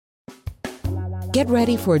Get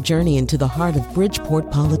ready for a journey into the heart of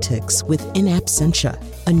Bridgeport politics with In Absentia,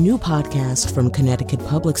 a new podcast from Connecticut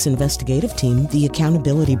Public's investigative team, The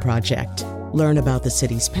Accountability Project. Learn about the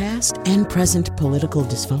city's past and present political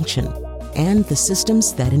dysfunction and the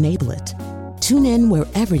systems that enable it. Tune in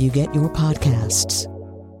wherever you get your podcasts.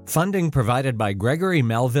 Funding provided by Gregory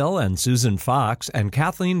Melville and Susan Fox and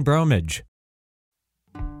Kathleen Bromage.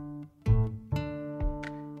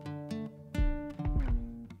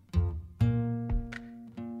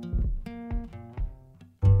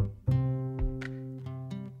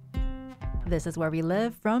 This is Where We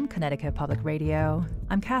Live from Connecticut Public Radio.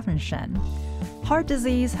 I'm Catherine Shen. Heart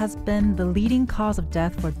disease has been the leading cause of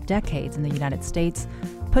death for decades in the United States,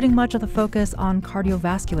 putting much of the focus on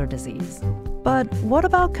cardiovascular disease. But what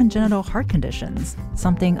about congenital heart conditions,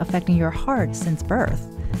 something affecting your heart since birth?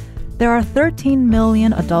 There are 13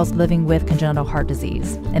 million adults living with congenital heart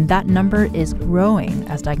disease, and that number is growing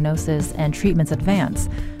as diagnosis and treatments advance.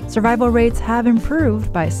 Survival rates have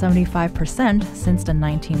improved by 75% since the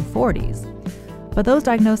 1940s. But those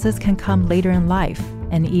diagnoses can come later in life,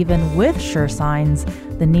 and even with sure signs,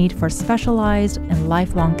 the need for specialized and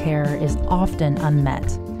lifelong care is often unmet.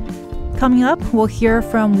 Coming up, we'll hear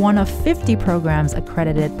from one of 50 programs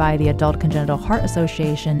accredited by the Adult Congenital Heart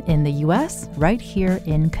Association in the U.S., right here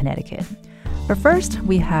in Connecticut. But first,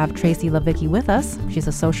 we have Tracy Levicki with us. She's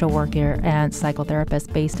a social worker and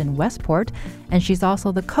psychotherapist based in Westport, and she's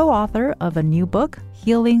also the co-author of a new book,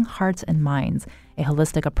 Healing Hearts and Minds, a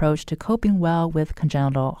holistic approach to coping well with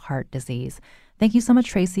congenital heart disease. Thank you so much,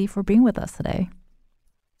 Tracy, for being with us today.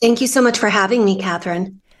 Thank you so much for having me,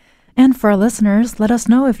 Catherine. And for our listeners, let us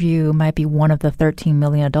know if you might be one of the 13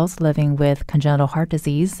 million adults living with congenital heart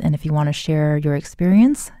disease. And if you want to share your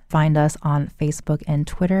experience, find us on Facebook and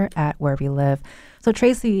Twitter at Where We Live. So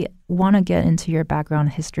Tracy, want to get into your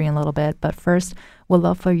background history in a little bit, but first, we'd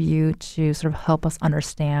love for you to sort of help us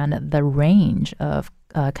understand the range of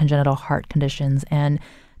congenital heart conditions. And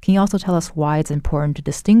can you also tell us why it's important to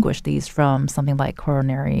distinguish these from something like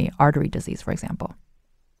coronary artery disease, for example?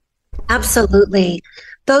 Absolutely.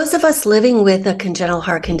 Those of us living with a congenital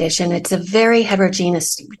heart condition, it's a very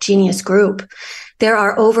heterogeneous group. There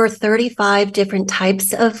are over 35 different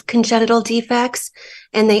types of congenital defects,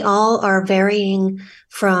 and they all are varying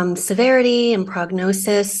from severity and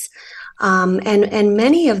prognosis. And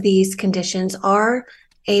many of these conditions are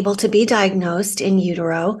able to be diagnosed in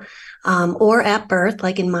utero or at birth,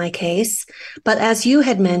 like in my case. But as you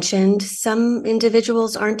had mentioned, some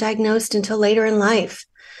individuals aren't diagnosed until later in life.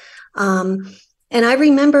 And I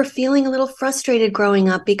remember feeling a little frustrated growing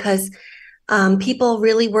up because people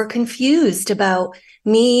really were confused about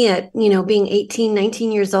me at, being 18,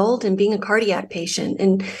 19 years old and being a cardiac patient.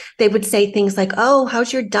 And they would say things like, oh,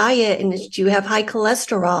 how's your diet? And do you have high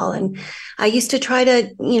cholesterol? And I used to try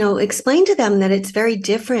to, explain to them that it's very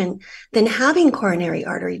different than having coronary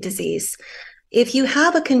artery disease. If you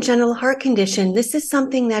have a congenital heart condition, this is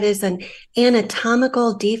something that is an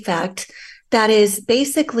anatomical defect that is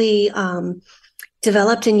basically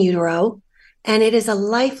developed in utero, and it is a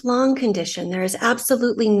lifelong condition. There is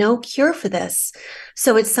absolutely no cure for this.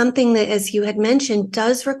 So it's something that, as you had mentioned,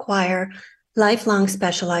 does require lifelong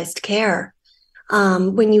specialized care.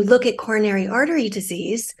 When you look at coronary artery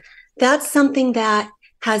disease, that's something that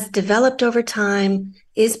has developed over time,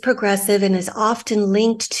 is progressive, and is often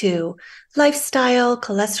linked to lifestyle,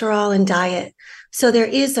 cholesterol, and diet. So there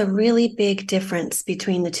is a really big difference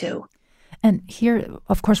between the two. And here,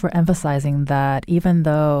 of course, we're emphasizing that even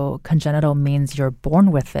though congenital means you're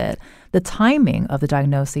born with it, the timing of the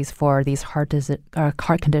diagnoses for these heart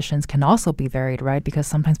conditions can also be varied, right? Because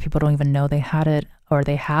sometimes people don't even know they had it or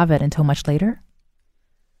they have it until much later.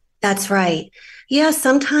 That's right. Yeah,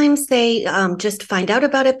 sometimes they just find out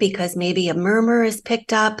about it because maybe a murmur is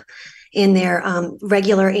picked up in their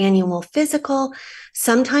regular annual physical.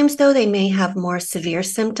 Sometimes, though, they may have more severe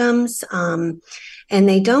symptoms and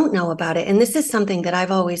they don't know about it. And this is something that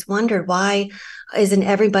I've always wondered, why isn't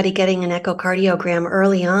everybody getting an echocardiogram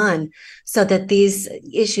early on so that these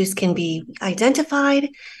issues can be identified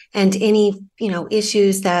and any,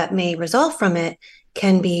 issues that may result from it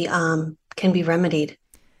can be remedied.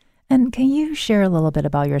 And can you share a little bit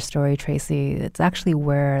about your story, Tracy? It's actually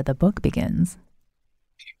where the book begins.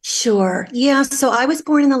 Sure. Yeah. So I was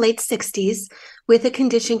born in the late 60s with a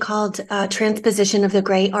condition called transposition of the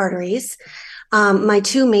gray arteries. My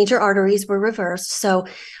two major arteries were reversed. So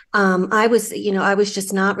I was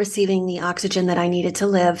just not receiving the oxygen that I needed to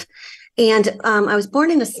live. And I was born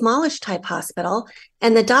in a smallish type hospital.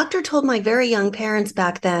 And the doctor told my very young parents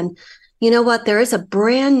back then, you know what, there is a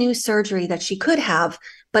brand new surgery that she could have,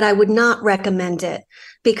 but I would not recommend it.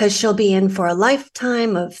 because she'll be in for a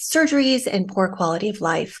lifetime of surgeries and poor quality of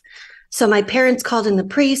life. So my parents called in the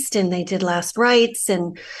priest and they did last rites,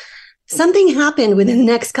 and something happened within the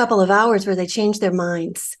next couple of hours where they changed their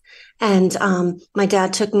minds. And my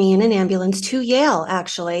dad took me in an ambulance to Yale,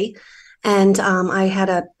 actually. And I had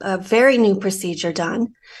a very new procedure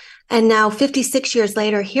done. And now 56 years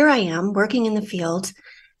later, here I am working in the field.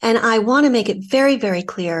 And I want to make it very, very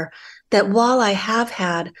clear that while I have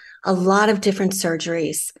had a lot of different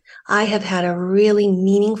surgeries, I have had a really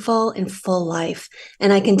meaningful and full life.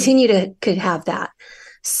 And I continue to could have that.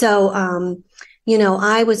 So,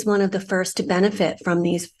 I was one of the first to benefit from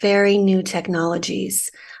these very new technologies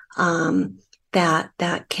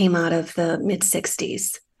that came out of the mid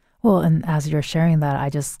 60s. Well, and as you're sharing that,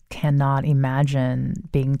 I just cannot imagine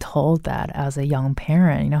being told that as a young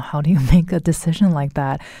parent. How do you make a decision like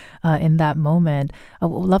that in that moment? I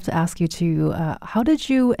would love to ask you too, how did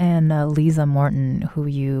you and Lisa Morton, who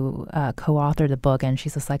you co-authored the book, and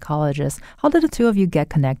she's a psychologist, how did the two of you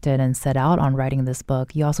get connected and set out on writing this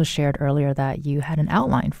book? You also shared earlier that you had an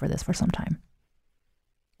outline for this for some time.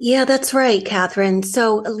 Yeah, that's right, Catherine.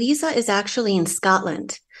 So Lisa is actually in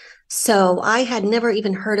Scotland. So I had never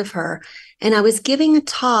even heard of her. And I was giving a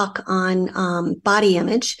talk on body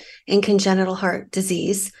image and congenital heart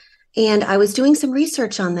disease. And I was doing some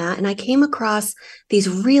research on that. And I came across these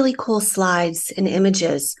really cool slides and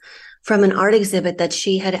images from an art exhibit that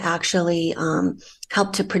she had actually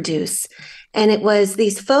helped to produce. And it was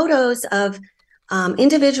these photos of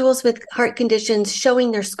individuals with heart conditions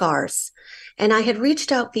showing their scars. And I had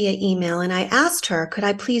reached out via email and I asked her, could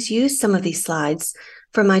I please use some of these slides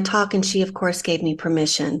for my talk? And she, of course, gave me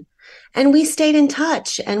permission. And we stayed in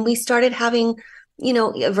touch and we started having,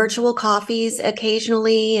 virtual coffees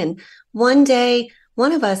occasionally. And one day,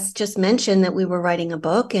 one of us just mentioned that we were writing a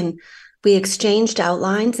book and we exchanged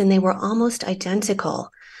outlines and they were almost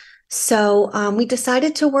identical. So we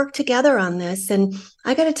decided to work together on this. And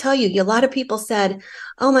I got to tell you, a lot of people said,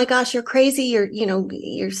 oh my gosh, you're crazy.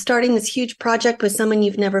 You're starting this huge project with someone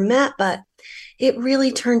you've never met, but it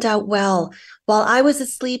really turned out well. While I was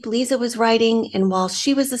asleep, Lisa was writing, and while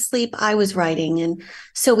she was asleep, I was writing. And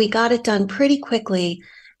so we got it done pretty quickly.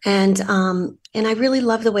 And I really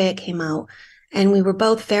love the way it came out. And we were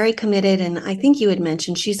both very committed. And I think you had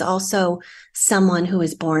mentioned she's also someone who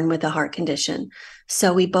is born with a heart condition.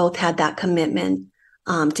 So we both had that commitment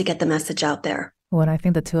to get the message out there. Well, I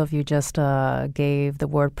think the two of you just gave the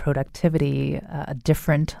word productivity a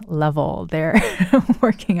different level. They're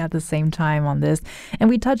working at the same time on this. And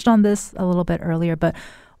we touched on this a little bit earlier, but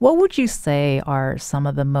what would you say are some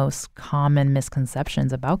of the most common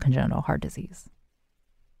misconceptions about congenital heart disease?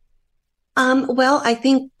 Well, I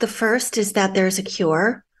think the first is that there's a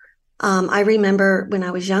cure. I remember when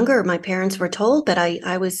I was younger, my parents were told that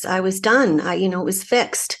I was done. It was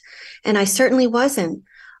fixed, and I certainly wasn't.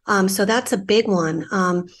 So that's a big one.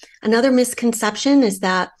 Another misconception is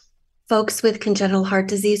that folks with congenital heart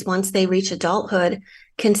disease, once they reach adulthood,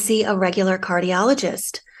 can see a regular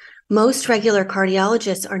cardiologist. Most regular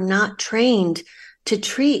cardiologists are not trained to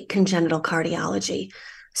treat congenital cardiology.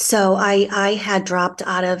 So I had dropped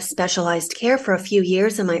out of specialized care for a few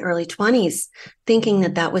years in my early 20s, thinking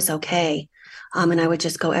that was okay. And I would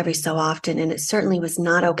just go every so often. And it certainly was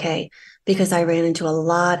not okay because I ran into a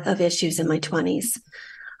lot of issues in my 20s.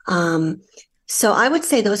 So I would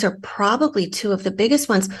say those are probably two of the biggest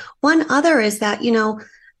ones. One other is that,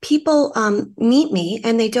 people meet me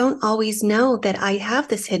and they don't always know that I have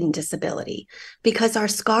this hidden disability because our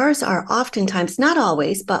scars are oftentimes, not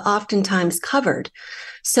always, but oftentimes covered.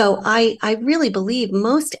 So I really believe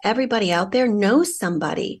most everybody out there knows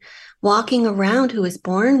somebody walking around who is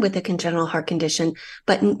born with a congenital heart condition,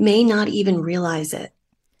 but may not even realize it.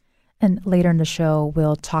 And later in the show,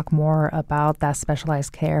 we'll talk more about that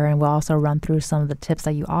specialized care, and we'll also run through some of the tips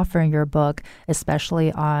that you offer in your book,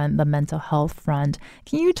 especially on the mental health front.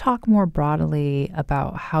 Can you talk more broadly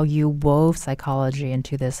about how you wove psychology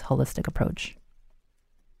into this holistic approach?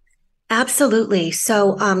 Absolutely.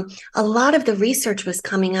 So a lot of the research was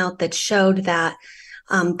coming out that showed that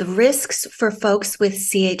the risks for folks with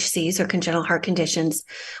CHCs or congenital heart conditions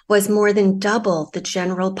was more than double the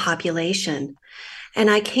general population. And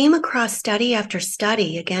I came across study after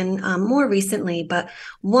study, again, more recently, but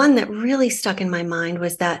one that really stuck in my mind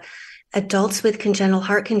was that adults with congenital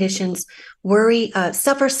heart conditions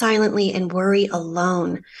suffer silently and worry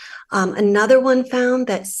alone. Another one found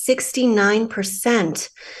that 69%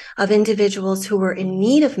 of individuals who were in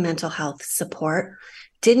need of mental health support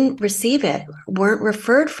didn't receive it, weren't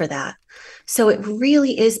referred for that. So it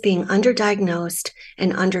really is being underdiagnosed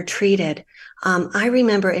and undertreated. I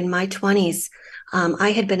remember in my 20s,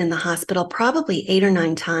 I had been in the hospital probably 8 or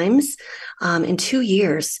 9 times in 2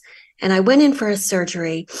 years. And I went in for a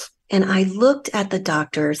surgery and I looked at the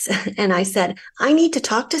doctors and I said, I need to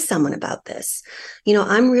talk to someone about this.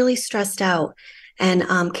 I'm really stressed out. And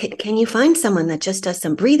can you find someone that just does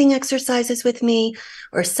some breathing exercises with me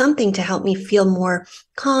or something to help me feel more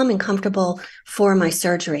calm and comfortable for my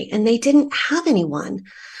surgery? And they didn't have anyone.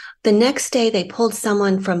 The next day, they pulled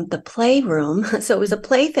someone from the playroom. So it was a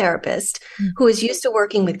play therapist who was used to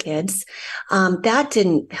working with kids. That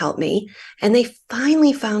didn't help me. And they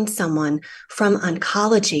finally found someone from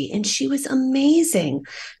oncology, and she was amazing.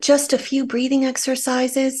 Just a few breathing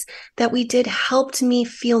exercises that we did helped me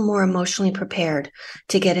feel more emotionally prepared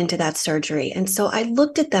to get into that surgery. And so I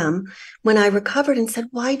looked at them when I recovered and said,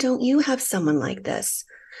 why don't you have someone like this?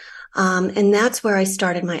 And that's where I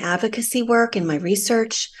started my advocacy work and my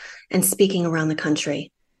research and speaking around the country.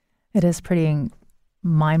 It is pretty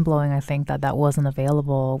mind-blowing, I think, that wasn't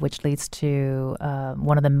available, which leads to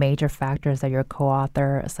one of the major factors that your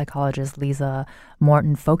co-author, psychologist Lisa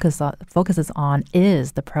Morton, focuses on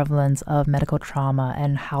is the prevalence of medical trauma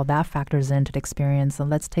and how that factors into the experience. And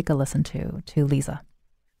let's take a listen to Lisa.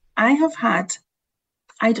 I have had,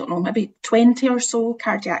 I don't know, maybe 20 or so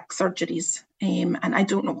cardiac surgeries, and I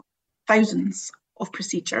don't know, thousands of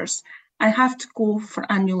procedures. I have to go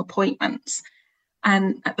for annual appointments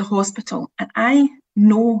and at the hospital, and I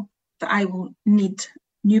know that I will need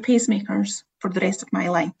new pacemakers for the rest of my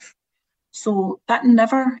life. So that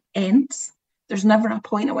never ends. There's never a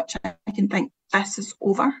point at which I can think this is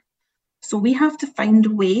over. So we have to find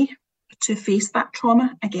a way to face that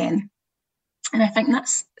trauma again. And I think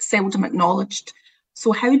that's seldom acknowledged.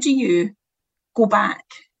 So how do you go back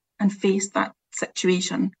and face that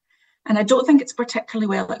situation? And I don't think it's particularly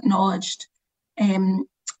well acknowledged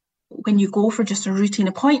when you go for just a routine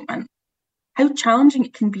appointment, how challenging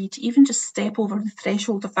it can be to even just step over the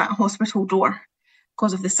threshold of that hospital door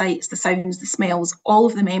because of the sights, the sounds, the smells, all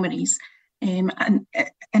of the memories, and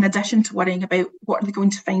in addition to worrying about what are they going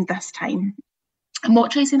to find this time. And what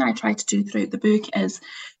Tracy and I try to do throughout the book is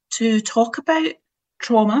to talk about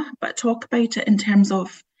trauma, but talk about it in terms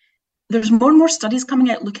of there's more and more studies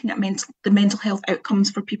coming out looking at the mental health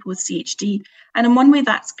outcomes for people with CHD. And in one way,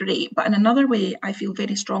 that's great. But in another way, I feel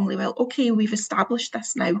very strongly, well, okay, we've established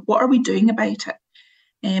this now. What are we doing about it?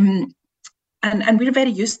 And we're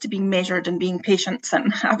very used to being measured and being patients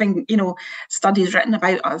and having, studies written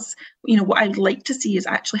about us. What I'd like to see is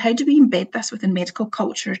actually how do we embed this within medical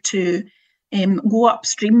culture to go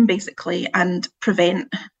upstream, basically, and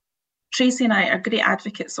prevent. Tracy and I are great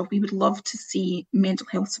advocates, so we would love to see mental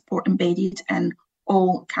health support embedded in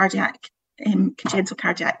all congenital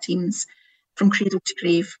cardiac teams from cradle to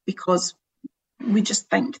grave, because we just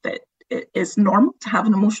think that it is normal to have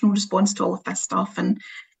an emotional response to all of this stuff, and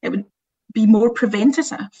it would be more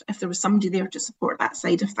preventative if there was somebody there to support that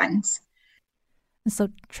side of things. So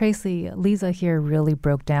Tracy, Lisa here really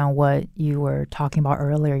broke down what you were talking about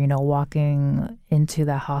earlier, walking into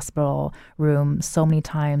that hospital room so many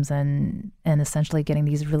times and essentially getting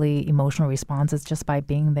these really emotional responses just by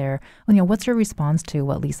being there. What's your response to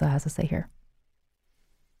what Lisa has to say here?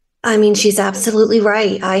 I mean, she's absolutely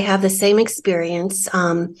right. I have the same experience.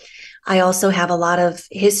 I also have a lot of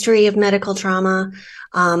history of medical trauma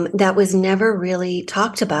that was never really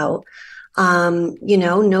talked about.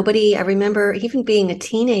 Nobody, I remember even being a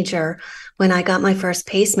teenager when I got my first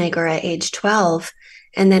pacemaker at age 12,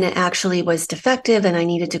 and then it actually was defective and I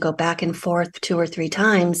needed to go back and forth 2 or 3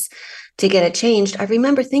 times to get it changed. I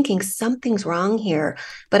remember thinking something's wrong here,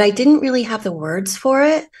 but I didn't really have the words for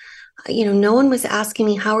it. No one was asking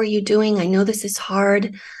me, how are you doing? I know this is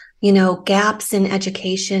hard, gaps in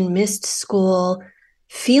education, missed school,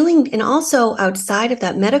 feeling, and also outside of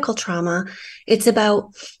that medical trauma, it's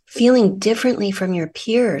about feeling differently from your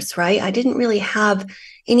peers, right? I didn't really have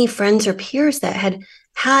any friends or peers that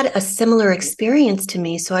had a similar experience to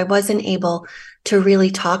me, so I wasn't able to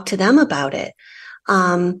really talk to them about it.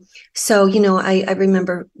 I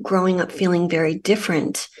remember growing up feeling very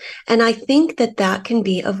different. And I think that can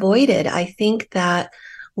be avoided. I think that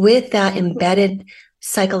with that embedded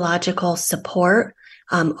psychological support,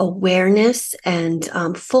 awareness, and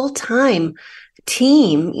full-time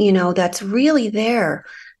team, that's really there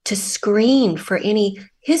to screen for any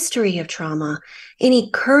history of trauma, any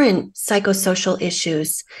current psychosocial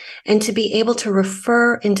issues, and to be able to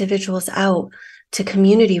refer individuals out to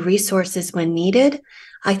community resources when needed,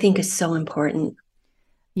 I think is so important.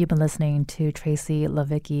 You've been listening to Tracy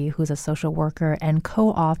Levicki, who's a social worker and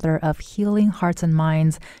co-author of Healing Hearts and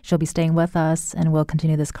Minds. She'll be staying with us, and we'll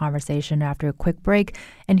continue this conversation after a quick break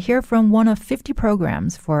and hear from one of 50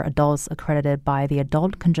 programs for adults accredited by the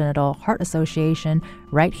Adult Congenital Heart Association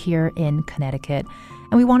right here in Connecticut.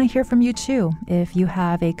 And we want to hear from you too. If you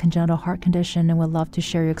have a congenital heart condition and would love to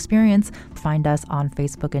share your experience, find us on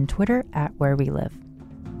Facebook and Twitter at Where We Live.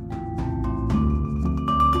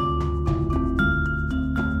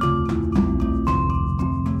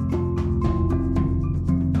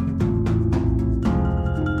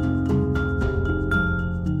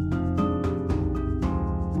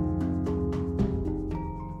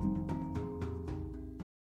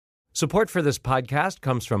 Support for this podcast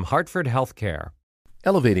comes from Hartford Healthcare.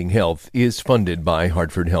 Elevating Health is funded by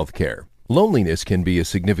Hartford Healthcare. Loneliness can be a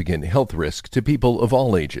significant health risk to people of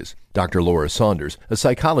all ages. Dr. Laura Saunders, a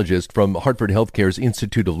psychologist from Hartford Healthcare's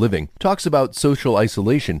Institute of Living, talks about social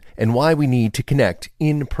isolation and why we need to connect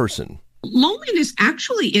in person. Loneliness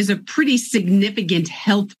actually is a pretty significant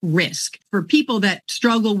health risk for people that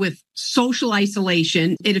struggle with social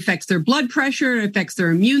isolation. It affects their blood pressure, it affects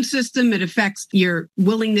their immune system, it affects your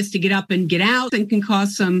willingness to get up and get out, and can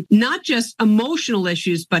cause some not just emotional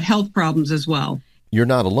issues, but health problems as well. You're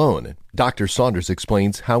not alone. Dr. Saunders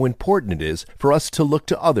explains how important it is for us to look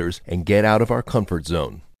to others and get out of our comfort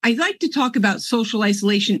zone. I like to talk about social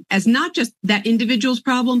isolation as not just that individual's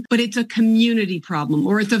problem, but it's a community problem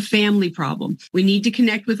or it's a family problem. We need to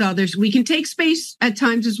connect with others. We can take space at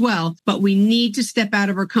times as well, but we need to step out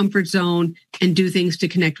of our comfort zone and do things to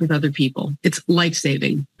connect with other people. It's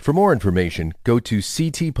life-saving. For more information, go to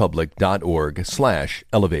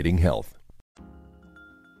ctpublic.org/elevatinghealth.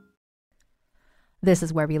 This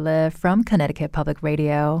is Where We Live from Connecticut Public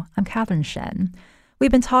Radio. I'm Catherine Shen. We've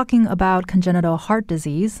been talking about congenital heart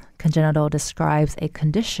disease. Congenital describes a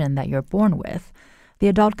condition that you're born with. The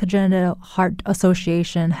Adult Congenital Heart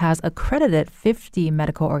Association has accredited 50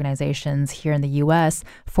 medical organizations here in the U.S.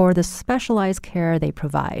 for the specialized care they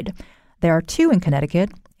provide. There are 2 in Connecticut,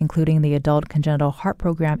 including the Adult Congenital Heart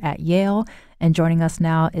Program at Yale. And joining us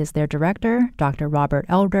now is their director, Dr. Robert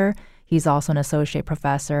Elder. He's also an associate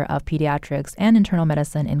professor of pediatrics and internal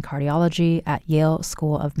medicine in cardiology at Yale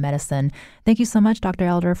School of Medicine. Thank you so much, Dr.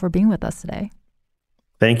 Elder, for being with us today.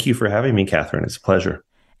 Thank you for having me, Catherine. It's a pleasure.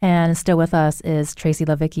 And still with us is Tracy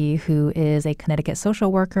Levicki, who is a Connecticut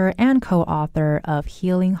social worker and co-author of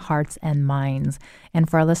Healing Hearts and Minds. And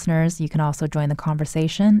for our listeners, you can also join the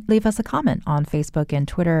conversation. Leave us a comment on Facebook and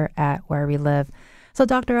Twitter at Where We Live. So,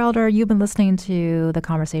 Dr. Elder, you've been listening to the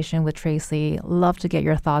conversation with Tracy. Love to get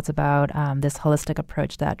your thoughts about this holistic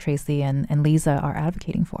approach that Tracy and Lisa are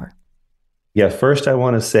advocating for. Yeah, first I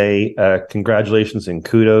want to say congratulations and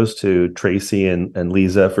kudos to Tracy and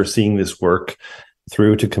Lisa for seeing this work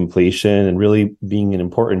through to completion and really being an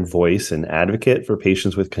important voice and advocate for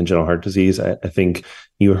patients with congenital heart disease. I think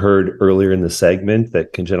you heard earlier in the segment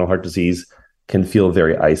that congenital heart disease can feel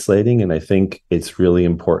very isolating. And I think it's really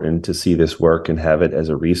important to see this work and have it as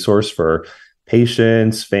a resource for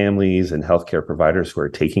patients, families, and healthcare providers who are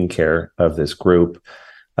taking care of this group.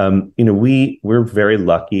 We're very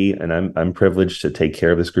lucky, and I'm privileged to take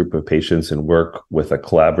care of this group of patients and work with a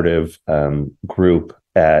collaborative group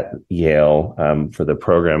at Yale for the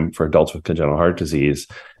program for adults with congenital heart disease.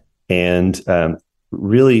 And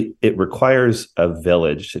really, it requires a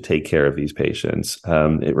village to take care of these patients.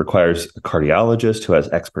 It requires a cardiologist who has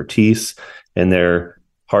expertise in their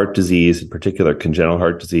heart disease, in particular congenital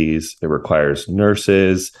heart disease. It requires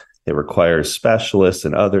nurses. It requires specialists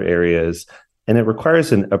in other areas. And it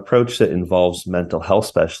requires an approach that involves mental health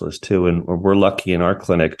specialists too. And we're lucky in our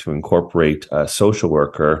clinic to incorporate a social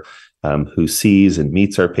worker who sees and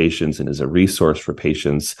meets our patients and is a resource for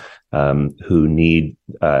patients who need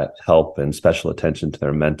help and special attention to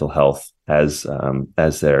their mental health as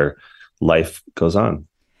their life goes on.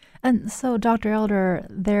 And so, Dr. Elder,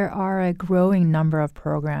 there are a growing number of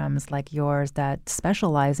programs like yours that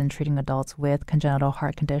specialize in treating adults with congenital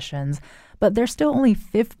heart conditions, but there's still only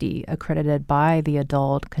 50 accredited by the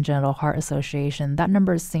Adult Congenital Heart Association. That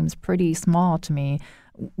number seems pretty small to me.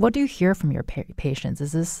 What do you hear from your patients?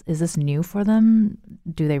 Is this new for them?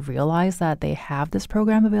 Do they realize that they have this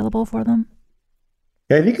program available for them?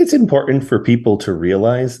 Yeah, I think it's important for people to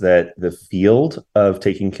realize that the field of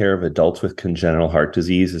taking care of adults with congenital heart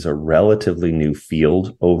disease is a relatively new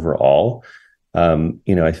field overall. I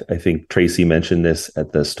think Tracy mentioned this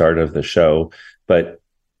at the start of the show, but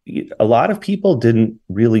a lot of people didn't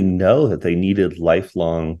really know that they needed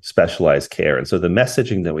lifelong specialized care. And so the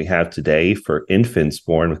messaging that we have today for infants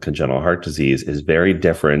born with congenital heart disease is very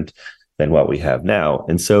different than what we have now.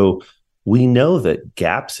 And so we know that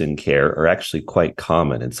gaps in care are actually quite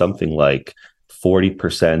common, and something like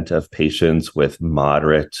 40% of patients with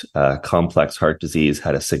moderate complex heart disease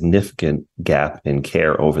had a significant gap in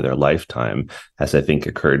care over their lifetime, as I think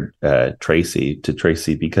occurred Tracy,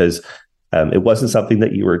 because it wasn't something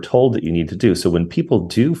that you were told that you need to do. So when people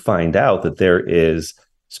do find out that there is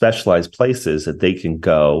specialized places that they can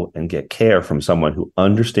go and get care from someone who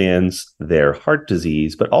understands their heart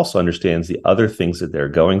disease, but also understands the other things that they're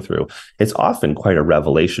going through, it's often quite a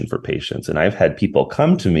revelation for patients. And I've had people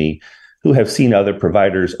come to me who have seen other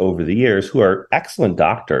providers over the years who are excellent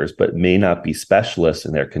doctors, but may not be specialists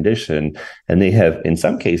in their condition. And they have, in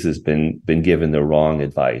some cases, been given the wrong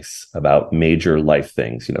advice about major life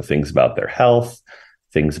things, things about their health,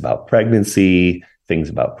 things about pregnancy, things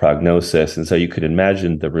about prognosis. And so you could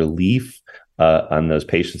imagine the relief on those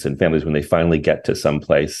patients and families when they finally get to some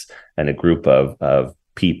place and a group of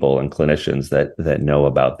people and clinicians that know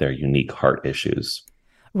about their unique heart issues.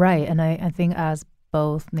 Right. And I think as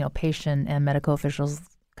both, patient and medical officials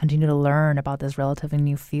continue to learn about this relatively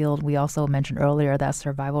new field, we also mentioned earlier that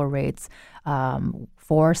survival rates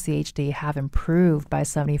for CHD have improved by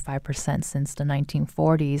 75% since the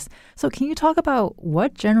 1940s. So can you talk about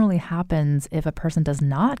what generally happens if a person does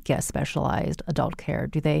not get specialized adult care?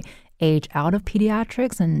 Do they age out of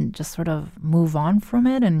pediatrics and just sort of move on from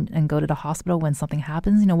it and go to the hospital when something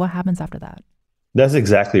happens? What happens after that? That's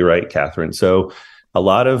exactly right, Catherine. So a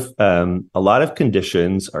lot of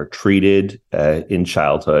conditions are treated in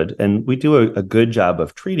childhood, and we do a good job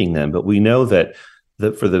of treating them. But we know that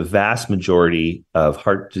for the vast majority of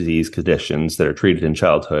heart disease conditions that are treated in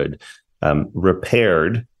childhood,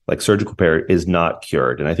 repaired, like surgical repair, is not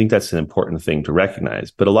cured. And I think that's an important thing to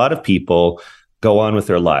recognize. But a lot of people go on with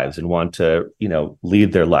their lives and want to,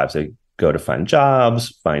 lead their lives. They go to find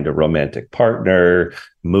jobs, find a romantic partner,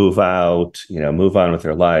 move out, move on with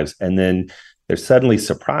their lives, and then they're suddenly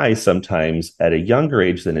surprised sometimes at a younger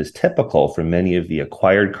age than is typical for many of the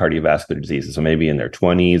acquired cardiovascular diseases. So maybe in their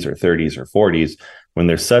 20s or 30s or 40s, when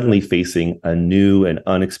they're suddenly facing a new and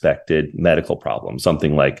unexpected medical problem,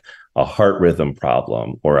 something like a heart rhythm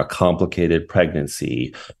problem or a complicated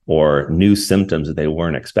pregnancy or new symptoms that they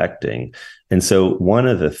weren't expecting. And so one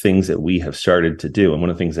of the things that we have started to do, and one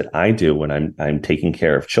of the things that I do when I'm taking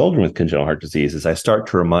care of children with congenital heart disease, is I start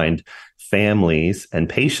to remind families and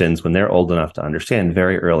patients when they're old enough to understand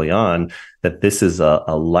very early on that this is a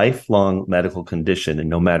lifelong medical condition. And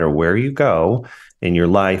no matter where you go in your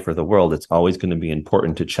life or the world, it's always going to be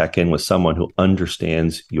important to check in with someone who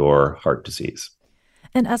understands your heart disease.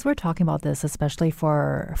 And as we're talking about this, especially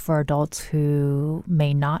for adults who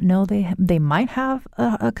may not know they might have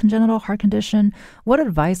a congenital heart condition, what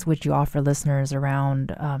advice would you offer listeners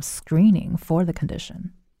around screening for the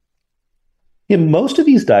condition? Yeah, most of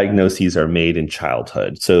these diagnoses are made in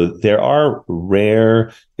childhood. So there are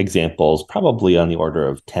rare examples, probably on the order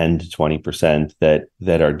of 10 to 20%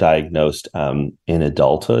 that are diagnosed in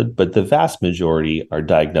adulthood, but the vast majority are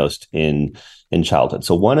diagnosed in childhood.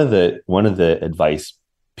 So one of the advice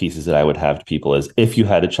pieces that I would have to people is, if you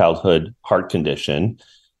had a childhood heart condition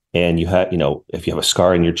and you had, if you have a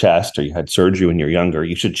scar in your chest or you had surgery when you're younger,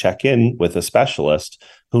 you should check in with a specialist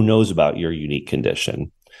who knows about your unique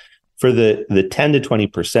condition. For the 10 to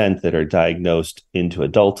 20% that are diagnosed into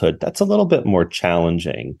adulthood, that's a little bit more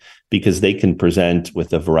challenging because they can present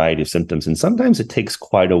with a variety of symptoms. And sometimes it takes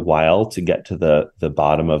quite a while to get to the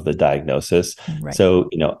bottom of the diagnosis. Right. So,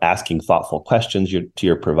 asking thoughtful questions to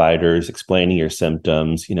your providers, explaining your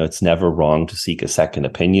symptoms, it's never wrong to seek a second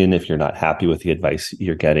opinion if you're not happy with the advice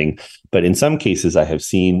you're getting. But in some cases, I have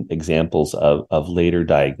seen examples of later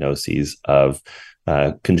diagnoses of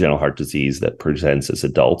congenital heart disease that presents as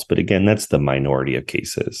adults. But again, that's the minority of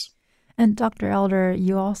cases. And Dr. Elder,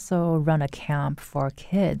 you also run a camp for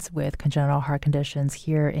kids with congenital heart conditions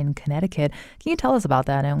here in Connecticut. Can you tell us about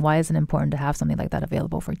that, and why is it important to have something like that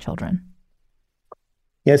available for children?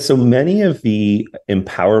 Yeah, so many of the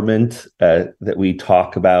empowerment that we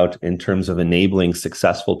talk about in terms of enabling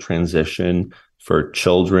successful transition for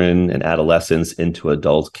children and adolescents into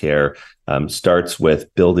adult care starts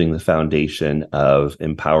with building the foundation of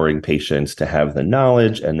empowering patients to have the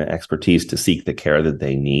knowledge and the expertise to seek the care that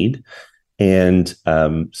they need. And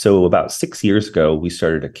so about 6 years ago, we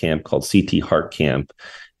started a camp called CT Heart Camp.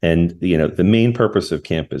 And, the main purpose of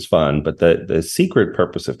camp is fun, but the secret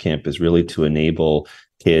purpose of camp is really to enable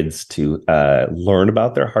kids to learn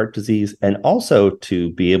about their heart disease and also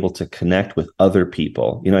to be able to connect with other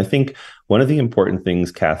people. I think one of the important things,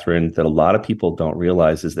 Catherine, that a lot of people don't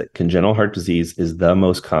realize is that congenital heart disease is the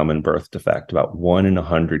most common birth defect. About 1 in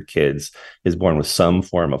 100 kids is born with some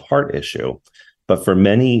form of heart issue. But for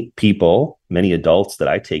many people, many adults that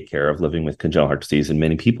I take care of living with congenital heart disease, and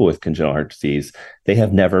many people with congenital heart disease, they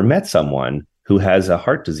have never met someone who has a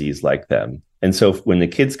heart disease like them. And so when the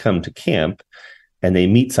kids come to camp and they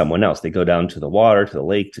meet someone else, they go down to the water, to the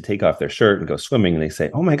lake to take off their shirt and go swimming, and they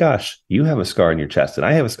say, oh my gosh, you have a scar on your chest and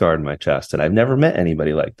I have a scar on my chest, and I've never met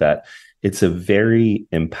anybody like that. It's a very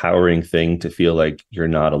empowering thing to feel like you're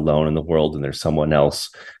not alone in the world and there's someone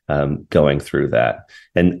else going through that.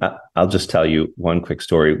 And I'll just tell you one quick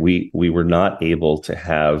story. We were not able to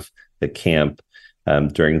have the camp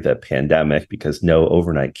during the pandemic because no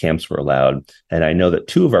overnight camps were allowed. And I know that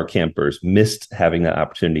two of our campers missed having that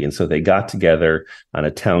opportunity. And so they got together on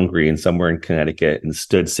a town green somewhere in Connecticut and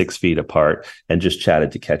stood 6 feet apart and just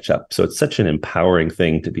chatted to catch up. So it's such an empowering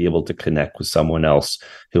thing to be able to connect with someone else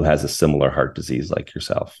who has a similar heart disease like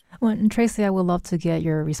yourself. Well, and Tracy, I would love to get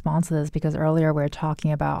your response to this, because earlier we were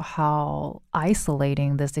talking about how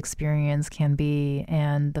isolating this experience can be,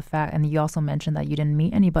 and the fact, and you also mentioned that you didn't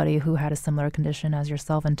meet anybody who had a similar condition as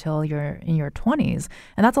yourself until you're in your 20s,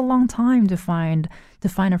 and that's a long time to find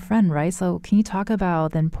a friend, right? So can you talk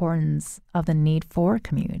about the importance of the need for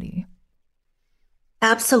community?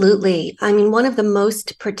 Absolutely. I mean, one of the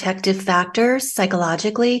most protective factors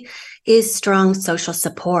psychologically is strong social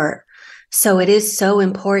support. So it is so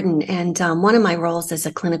important. And one of my roles as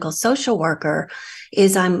a clinical social worker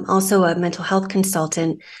is I'm also a mental health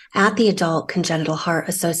consultant at the Adult Congenital Heart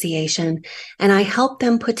Association. And I help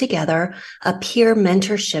them put together a peer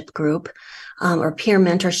mentorship group or peer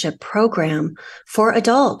mentorship program for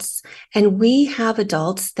adults. And we have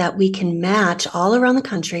adults that we can match all around the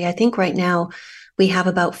country. I think right now we have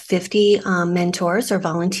about 50 mentors or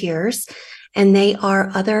volunteers, and they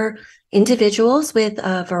are other individuals with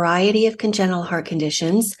a variety of congenital heart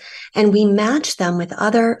conditions, and we match them with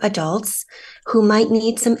other adults who might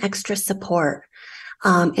need some extra support.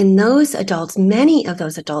 And those adults, many of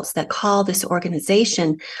those adults that call this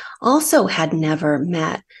organization also had never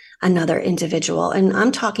met another individual. And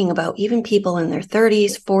I'm talking about even people in their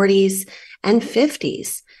 30s, 40s, and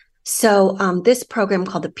 50s. So this program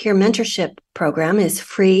called the Peer Mentorship Program is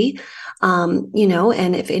free.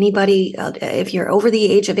 And if anybody, if you're over the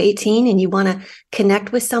age of 18 and you want to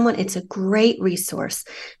connect with someone, it's a great resource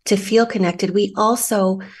to feel connected. We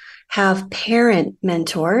also have parent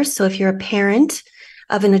mentors. So if you're a parent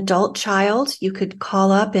of an adult child, you could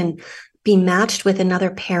call up and be matched with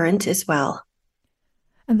another parent as well.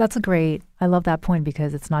 And I love that point,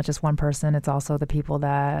 because it's not just one person, it's also the people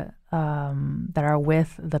that are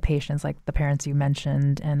with the patients, like the parents you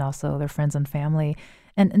mentioned, and also their friends and family.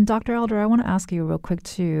 And Dr. Elder, I want to ask you real quick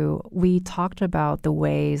too, we talked about the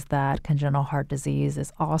ways that congenital heart disease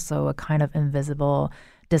is also a kind of invisible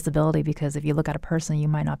disability, because if you look at a person, you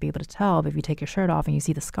might not be able to tell, but if you take your shirt off and you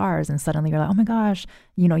see the scars and suddenly you're like, oh my gosh,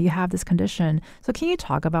 you have this condition. So can you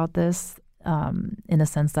talk about this in a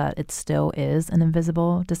sense that it still is an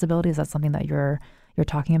invisible disability? Is that something that you're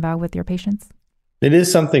talking about with your patients? It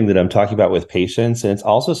is something that I'm talking about with patients, and it's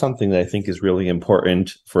also something that I think is really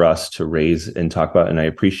important for us to raise and talk about. And I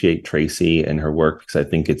appreciate Tracy and her work, because I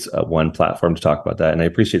think it's one platform to talk about that. And I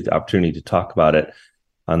appreciate the opportunity to talk about it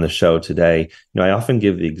on the show today. I often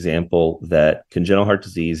give the example that congenital heart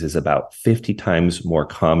disease is about 50 times more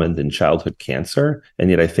common than childhood cancer.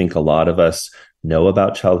 And yet I think a lot of us know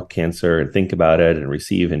about childhood cancer and think about it and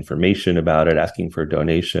receive information about it, asking for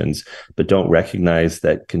donations, but don't recognize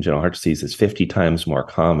that congenital heart disease is 50 times more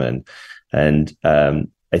common. And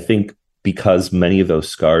I think because many of those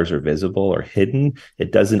scars are visible or hidden,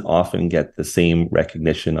 it doesn't often get the same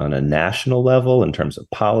recognition on a national level in terms of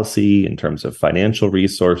policy, in terms of financial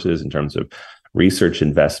resources, in terms of research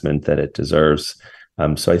investment that it deserves.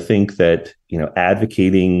 So I think that,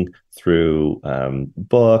 advocating through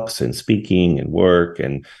books and speaking and work,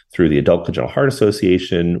 and through the Adult Congenital Heart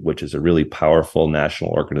Association, which is a really powerful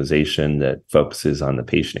national organization that focuses on the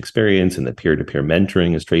patient experience and the peer-to-peer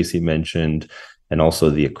mentoring, as Tracy mentioned, and also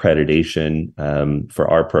the accreditation for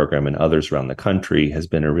our program and others around the country, has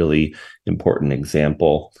been a really important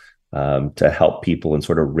example to help people and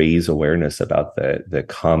sort of raise awareness about the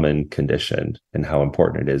common condition and how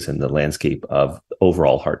important it is in the landscape of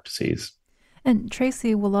overall heart disease. And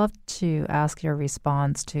Tracy, we'd love to ask your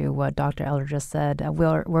response to what Dr. Elder just said.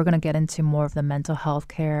 We're going to get into more of the mental health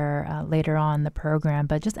care later on in the program,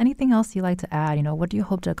 but just anything else you'd like to add? What do you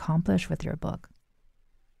hope to accomplish with your book?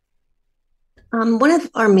 One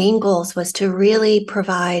of our main goals was to really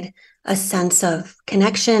provide a sense of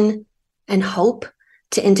connection and hope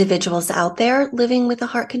to individuals out there living with a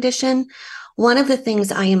heart condition. One of the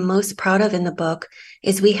things I am most proud of in the book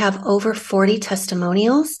is we have over 40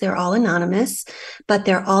 testimonials. They're all anonymous, but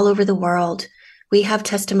they're all over the world, We have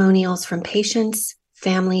testimonials from patients,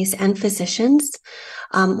 families, and physicians.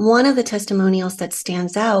 One of the testimonials that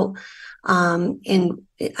stands out, and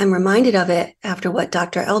I'm reminded of it after what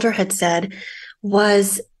Dr. Elder had said,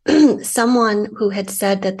 was someone who had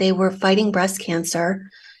said that they were fighting breast cancer,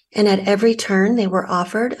 and at every turn they were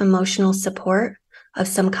offered emotional support of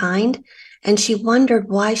some kind, and she wondered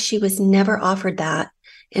why she was never offered that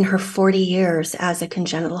in her 40 years as a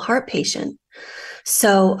congenital heart patient.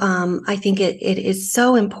 So I think it is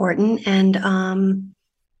so important. And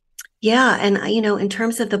in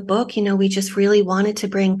terms of the book, we just really wanted to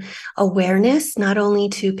bring awareness not only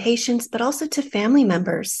to patients, but also to family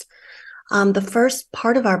members. The first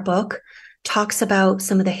part of our book talks about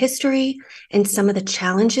some of the history and some of the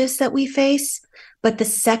challenges that we face. But the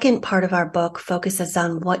second part of our book focuses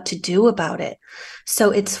on what to do about it.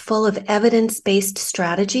 So it's full of evidence-based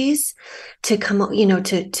strategies to come,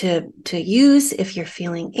 to use if you're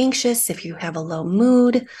feeling anxious, if you have a low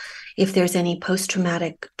mood, if there's any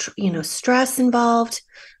post-traumatic, stress involved.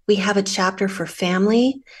 We have a chapter for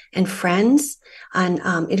family and friends on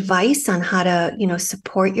advice on how to,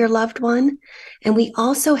 support your loved one. And we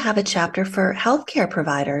also have a chapter for healthcare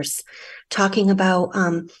providers talking about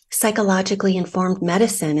psychologically informed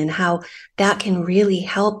medicine and how that can really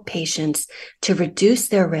help patients to reduce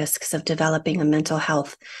their risks of developing a mental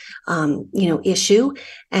health, issue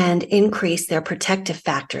and increase their protective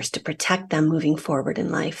factors to protect them moving forward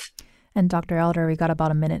in life. And Dr. Elder, we got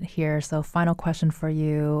about a minute here. So final question for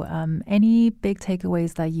you. Any big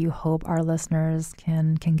takeaways that you hope our listeners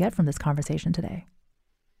can get from this conversation today?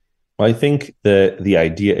 Well, I think the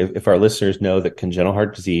idea, if our listeners know that congenital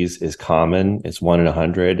heart disease is common, it's 1 in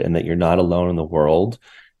 100, and that you're not alone in the world,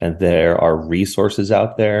 and there are resources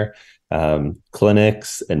out there,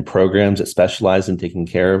 clinics and programs that specialize in taking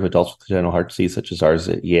care of adults with congenital heart disease, such as ours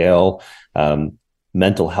at Yale,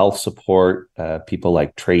 mental health support, people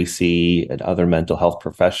like Tracy and other mental health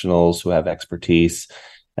professionals who have expertise.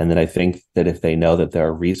 And then I think that if they know that there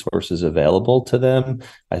are resources available to them,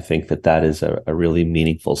 I think that is a really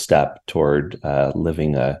meaningful step toward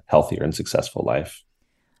living a healthier and successful life.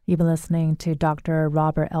 You've been listening to Dr.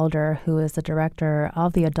 Robert Elder, who is the director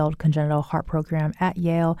of the Adult Congenital Heart Program at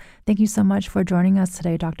Yale. Thank you so much for joining us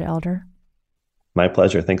today, Dr. Elder. My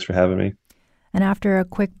pleasure. Thanks for having me. And after a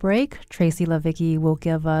quick break, Tracy Levicki will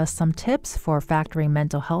give us some tips for factoring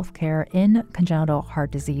mental health care in congenital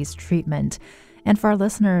heart disease treatment. And for our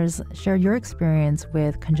listeners, share your experience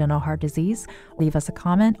with congenital heart disease. Leave us a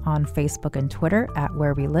comment on Facebook and Twitter at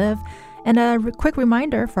Where We Live. And a quick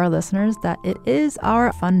reminder for our listeners that it is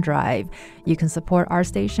our fund drive. You can support our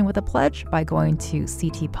station with a pledge by going to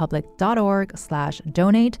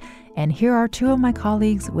ctpublic.org/donate. And here are two of my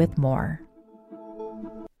colleagues with more.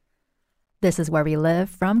 This is Where We Live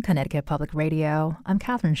from Connecticut Public Radio. I'm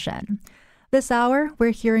Catherine Shen. This hour, we're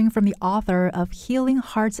hearing from the author of Healing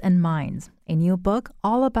Hearts and Minds, a new book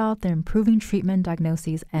all about the improving treatment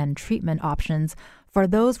diagnoses and treatment options for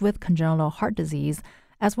those with congenital heart disease,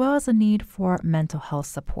 as well as a need for mental health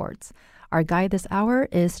supports. Our guide this hour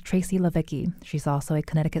is Tracy Levicki. She's also a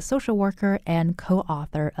Connecticut social worker and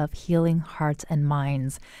co-author of Healing Hearts and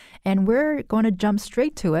Minds. And we're going to jump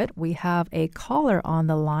straight to it. We have a caller on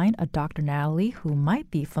the line, a Dr. Natalie, who might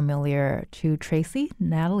be familiar to Tracy.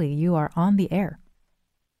 Natalie, you are on the air.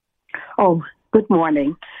 Oh, good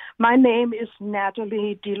morning. My name is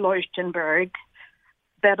Natalie D. Leuchtenberg,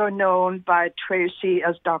 better known by Tracy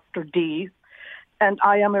as Dr. D, and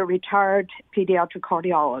I am a retired pediatric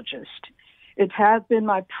cardiologist. It has been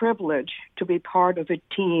my privilege to be part of a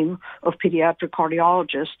team of pediatric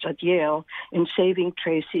cardiologists at Yale in saving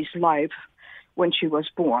Tracy's life when she was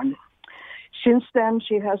born. Since then,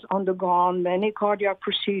 she has undergone many cardiac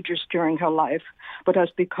procedures during her life, but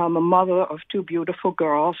has become a mother of two beautiful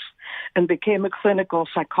girls and became a clinical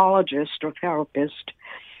psychologist or therapist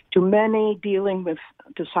to many dealing with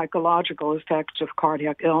the psychological effects of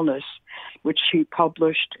cardiac illness, which she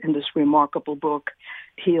published in this remarkable book,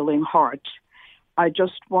 Healing Hearts. I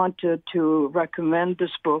just wanted to recommend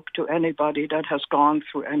this book to anybody that has gone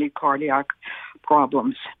through any cardiac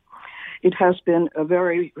problems. It has been a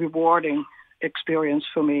very rewarding experience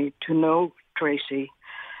for me to know Tracy,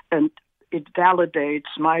 and it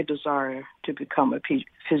validates my desire to become a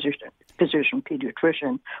physician,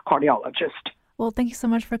 pediatrician, cardiologist. Well, thank you so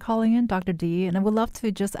much for calling in, Dr. D. And I would love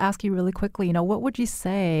to just ask you really quickly, what would you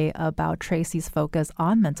say about Tracy's focus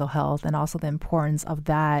on mental health and also the importance of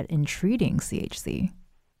that in treating CHC?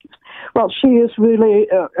 Well, she is really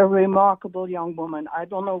a remarkable young woman. I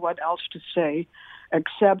don't know what else to say,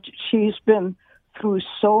 except she's been through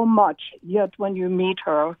so much, yet when you meet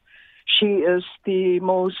her, she is the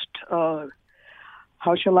most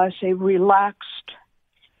how shall I say, relaxed,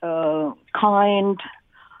 kind,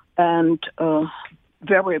 and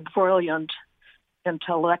very brilliant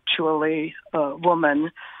intellectually woman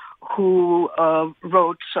who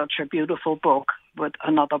wrote such a beautiful book with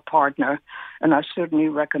another partner. And I certainly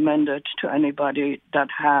recommend it to anybody that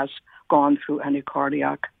has gone through any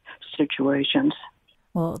cardiac situations.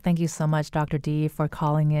 Well, thank you so much, Dr. D, for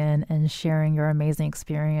calling in and sharing your amazing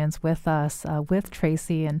experience with us, with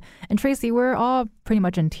Tracy. And Tracy, we're all pretty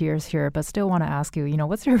much in tears here, but still want to ask you,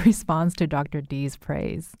 what's your response to Dr. D's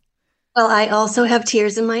praise? Well, I also have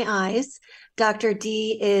tears in my eyes. Dr.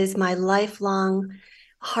 D is my lifelong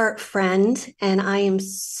heart friend, and I am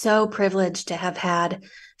so privileged to have had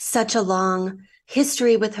such a long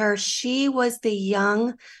history with her. She was the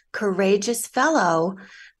young, courageous fellow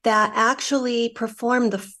that actually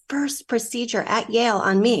performed the first procedure at Yale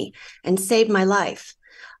on me and saved my life.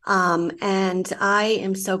 And I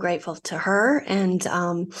am so grateful to her and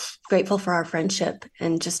grateful for our friendship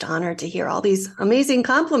and just honored to hear all these amazing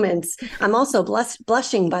compliments. I'm also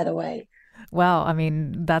blushing, by the way. Well, I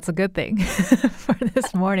mean, that's a good thing for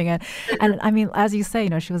this morning. And I mean, as you say,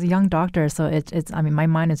 she was a young doctor. So it's, I mean, my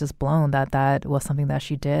mind is just blown that was something that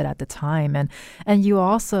she did at the time. And you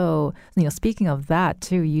also, speaking of that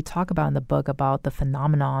too, you talk about in the book about the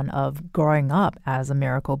phenomenon of growing up as a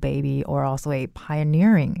miracle baby or also a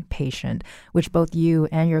pioneering patient, which both you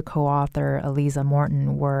and your co-author, Eliza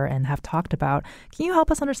Morton, were and have talked about. Can you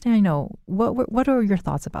help us understand, what are your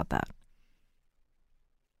thoughts about that?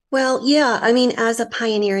 Well, yeah, I mean, as a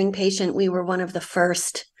pioneering patient, we were one of the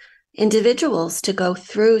first individuals to go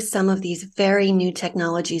through some of these very new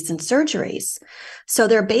technologies and surgeries. So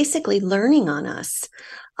they're basically learning on us.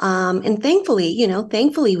 And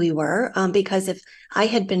thankfully we were, because if I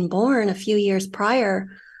had been born a few years prior,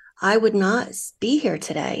 I would not be here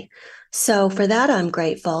today. So for that, I'm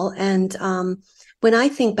grateful. And when I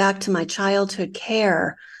think back to my childhood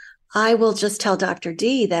care, I will just tell Dr.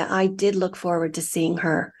 D that I did look forward to seeing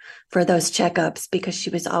her for those checkups because she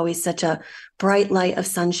was always such a bright light of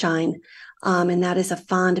sunshine. And that is a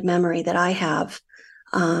fond memory that I have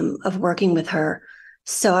of working with her.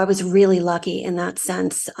 So I was really lucky in that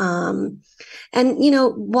sense. And,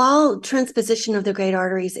 while transposition of the great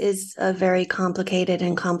arteries is a very complicated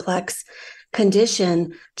and complex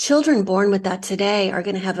condition, children born with that today are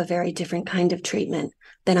going to have a very different kind of treatment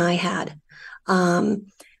than I had.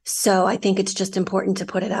 So I think it's just important to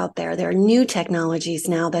put it out there. There are new technologies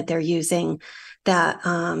now that they're using that,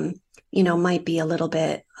 might be a little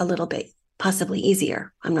bit possibly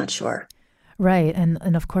easier. I'm not sure. Right.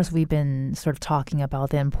 And of course, we've been sort of talking about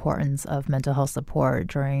the importance of mental health support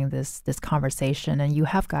during this conversation. And you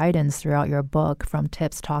have guidance throughout your book from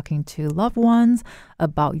tips talking to loved ones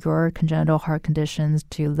about your congenital heart conditions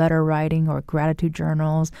to letter writing or gratitude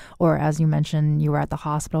journals, or as you mentioned, you were at the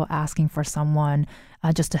hospital asking for someone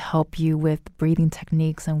just to help you with breathing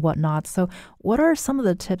techniques and whatnot. So what are some of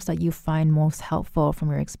the tips that you find most helpful from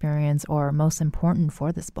your experience or most important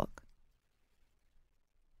for this book?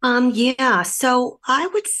 So I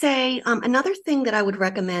would say another thing that I would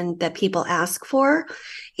recommend that people ask for,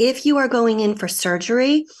 if you are going in for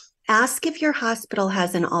surgery, ask if your hospital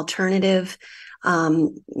has an alternative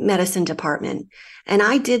medicine department. And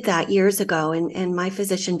I did that years ago, and my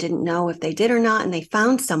physician didn't know if they did or not, and they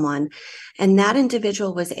found someone. And that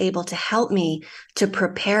individual was able to help me to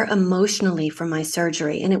prepare emotionally for my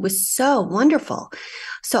surgery. And it was so wonderful.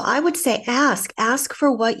 So I would say ask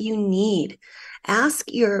for what you need. Ask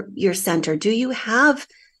your center, do you have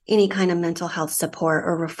any kind of mental health support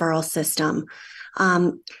or referral system?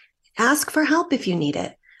 Ask for help if you need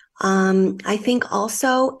it. I think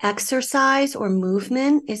also exercise or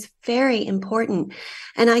movement is very important.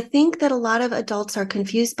 And I think that a lot of adults are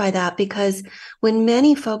confused by that because when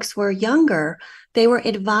many folks were younger, they were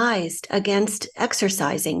advised against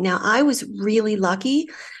exercising. Now, I was really lucky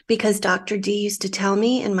because Dr. D used to tell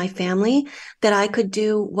me and my family that I could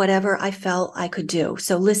do whatever I felt I could do.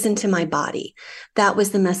 So listen to my body. That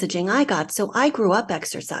was the messaging I got. So I grew up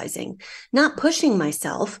exercising, not pushing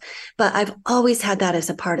myself, but I've always had that as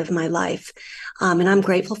a part of my life. And I'm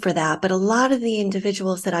grateful for that. But a lot of the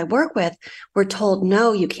individuals that I work with were told,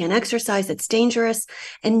 no, you can't exercise. It's dangerous.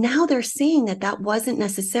 And now they're seeing that that wasn't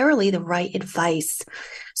necessarily the right advice.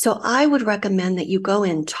 So I would recommend that you go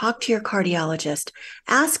in, talk to your cardiologist,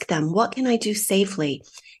 ask them, what can I do safely?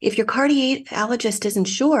 If your cardiologist isn't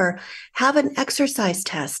sure, have an exercise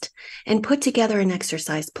test and put together an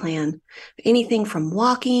exercise plan. Anything from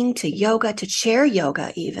walking to yoga to chair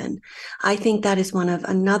yoga even. I think that is one of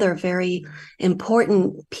another very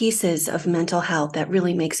important pieces of mental health that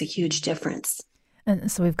really makes a huge difference.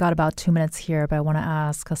 And so we've got about 2 minutes here, but I want to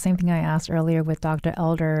ask, the same thing I asked earlier with Dr.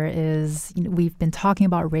 Elder is, we've been talking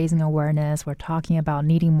about raising awareness. We're talking about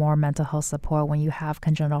needing more mental health support when you have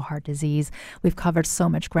congenital heart disease. We've covered so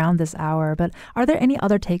much ground this hour, but are there any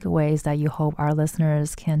other takeaways that you hope our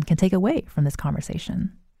listeners can take away from this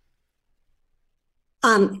conversation?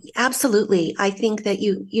 Absolutely. I think that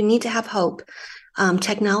you need to have hope.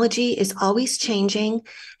 Technology is always changing.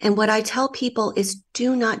 And what I tell people is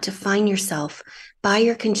do not define yourself by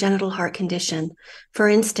your congenital heart condition. For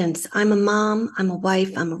instance, I'm a mom, I'm a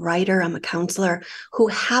wife, I'm a writer, I'm a counselor who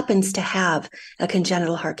happens to have a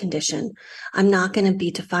congenital heart condition. I'm not going to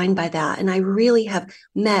be defined by that. And I really have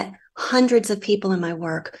met hundreds of people in my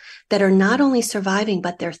work that are not only surviving,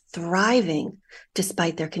 but they're thriving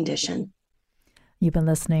despite their condition. You've been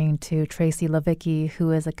listening to Tracy Levicki,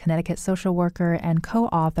 who is a Connecticut social worker and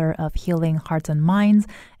co-author of Healing Hearts and Minds,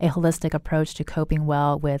 a holistic approach to coping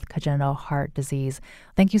well with congenital heart disease.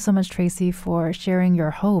 Thank you so much, Tracy, for sharing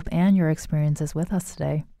your hope and your experiences with us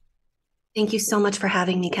today. Thank you so much for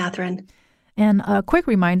having me, Catherine. And a quick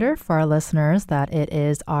reminder for our listeners that it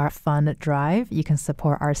is our fund drive. You can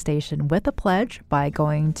support our station with a pledge by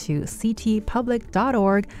going to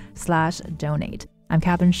ctpublic.org/donate. I'm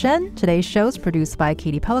Catherine Shen. Today's show is produced by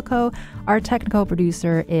Katie Pellico. Our technical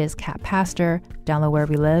producer is Kat Pastor. Download Where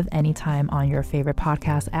We Live anytime on your favorite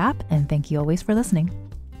podcast app. And thank you always for listening.